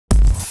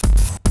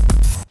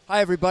Hi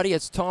everybody,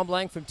 it's Tom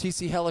Lang from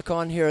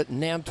TC-Helicon here at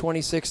NAMM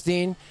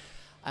 2016,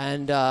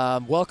 and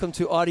welcome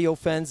to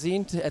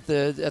Audiofanzine at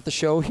the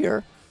show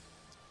here.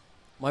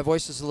 My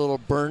voice is a little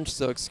burned,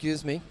 so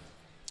excuse me.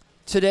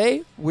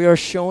 Today we are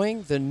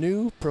showing the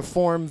new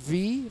Perform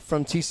V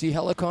from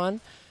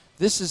TC-Helicon.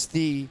 This is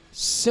the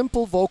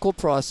simple vocal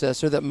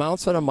processor that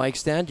mounts on a mic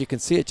stand. You can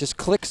see it just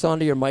clicks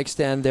onto your mic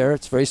stand there.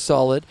 It's very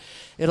solid.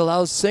 It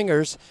allows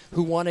singers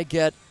who want to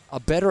get a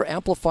better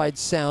amplified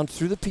sound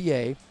through the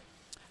PA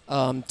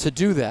to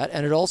do that,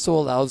 and it also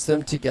allows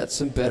them to get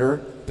some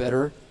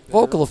better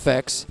vocal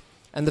effects.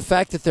 And the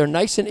fact that they're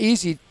nice and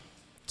easy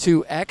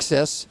to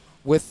access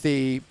with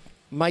the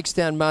mic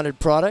stand mounted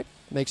product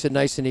makes it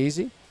nice and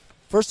easy.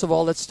 First of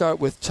all, let's start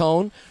with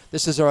tone.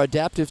 This is our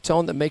adaptive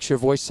tone that makes your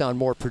voice sound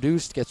more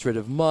produced, gets rid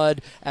of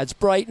mud, adds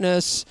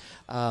brightness,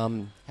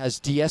 has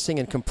de-essing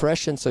and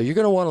compression, so you're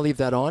going to want to leave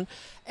that on.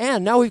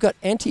 And now we've got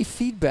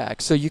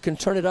anti-feedback, so you can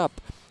turn it up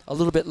a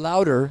little bit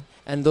louder,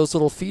 and those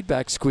little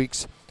feedback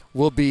squeaks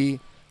will be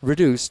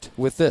reduced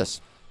with this.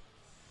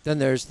 Then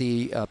there's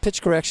the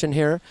pitch correction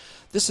here.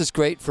 This is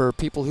great for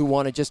people who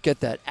want to just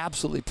get that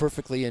absolutely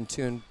perfectly in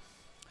tune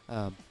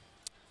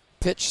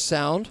pitch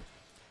sound.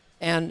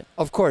 And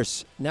of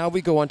course, now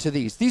we go on to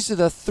these. These are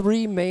the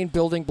three main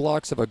building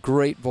blocks of a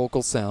great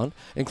vocal sound,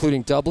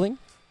 including doubling,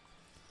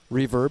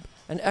 reverb,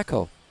 and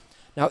echo.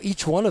 Now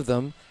each one of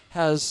them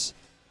has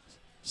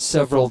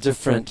several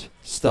different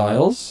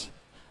styles,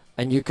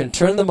 and you can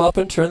turn them up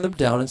and turn them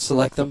down and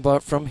select them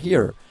from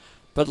here.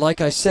 But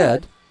like I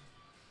said,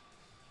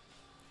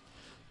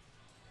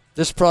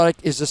 this product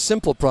is a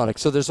simple product,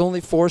 so there's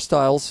only 4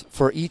 styles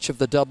for each of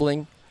the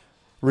doubling,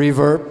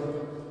 reverb,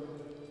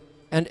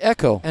 and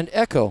echo.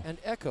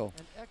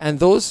 And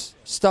those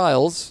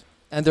styles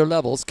and their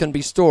levels can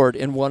be stored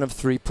in one of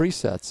 3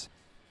 presets.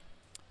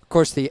 Of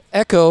course, the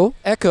echo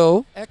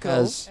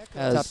has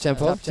top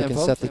tempo. You can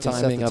set the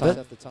timing of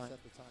it.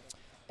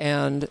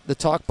 And the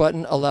talk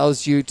button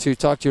allows you to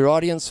talk to your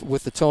audience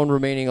with the tone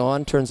remaining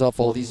on, turns off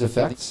all these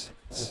effects.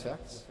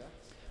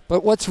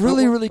 But what's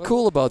really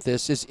cool about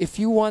this is if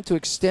you want to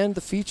extend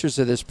the features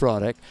of this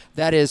product,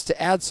 that is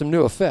to add some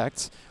new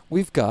effects,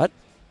 we've got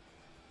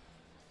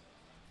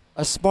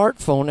a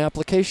smartphone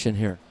application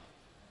here.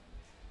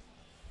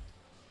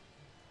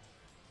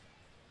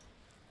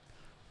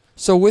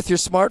 So with your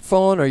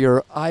smartphone or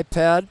your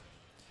iPad,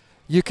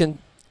 you can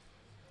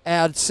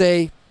add,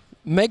 say,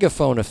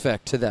 megaphone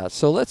effect to that.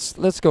 So let's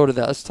go to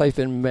that. Let's type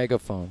in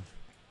megaphone.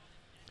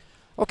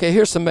 Okay,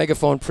 here's some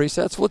megaphone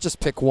presets. We'll just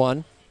pick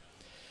one.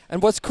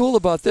 And what's cool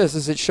about this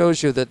is it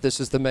shows you that this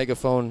is the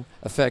megaphone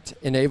effect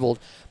enabled,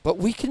 but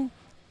we can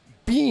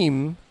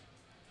beam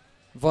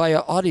via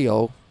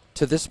audio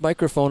to this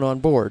microphone on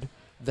board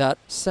that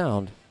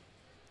sound.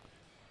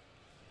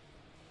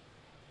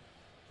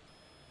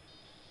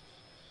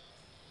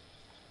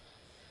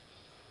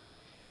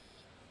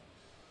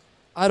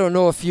 I don't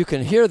know if you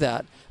can hear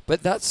that,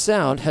 but that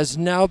sound has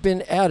now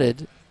been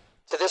added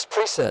to this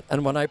preset,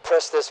 and when I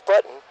press this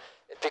button,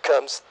 it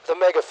becomes the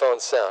megaphone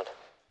sound.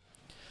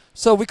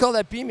 So we call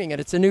that beaming,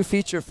 and it's a new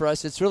feature for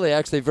us. It's really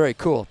actually very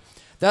cool.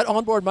 That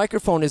onboard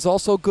microphone is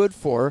also good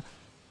for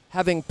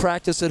having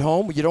practice at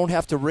home. You don't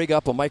have to rig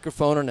up a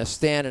microphone and a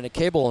stand and a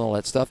cable and all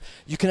that stuff.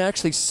 You can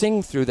actually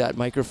sing through that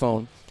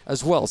microphone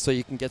as well, so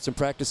you can get some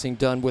practicing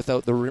done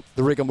without the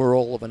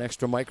rigmarole of an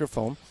extra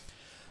microphone.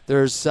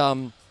 There's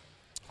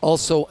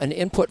also an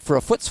input for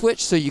a foot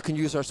switch, so you can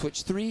use our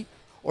switch 3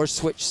 or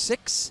switch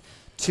 6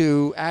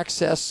 to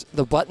access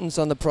the buttons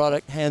on the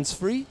product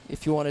hands-free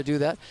if you want to do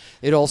that.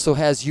 It also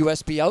has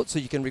USB out, so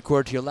you can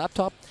record to your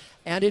laptop,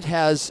 and it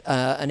has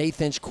an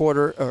 1/8"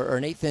 quarter or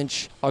an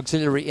 1/8"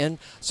 auxiliary in,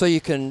 so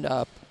you can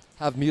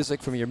have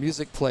music from your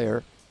music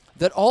player.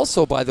 That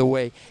also, by the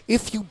way,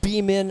 if you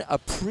beam in a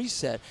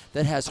preset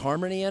that has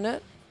harmony in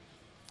it,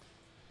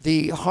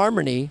 the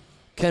harmony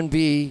can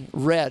be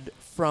read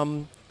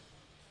from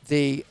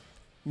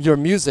your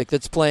music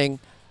that's playing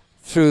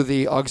through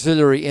the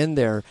auxiliary in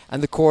there,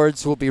 and the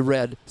chords will be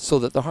read so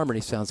that the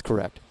harmony sounds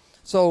correct.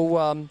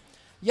 So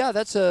yeah,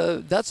 that's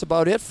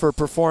about it for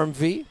Perform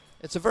V.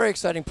 It's a very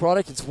exciting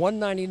product. It's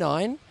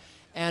 $199,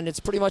 and it's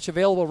pretty much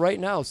available right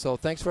now. So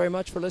thanks very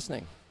much for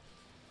listening.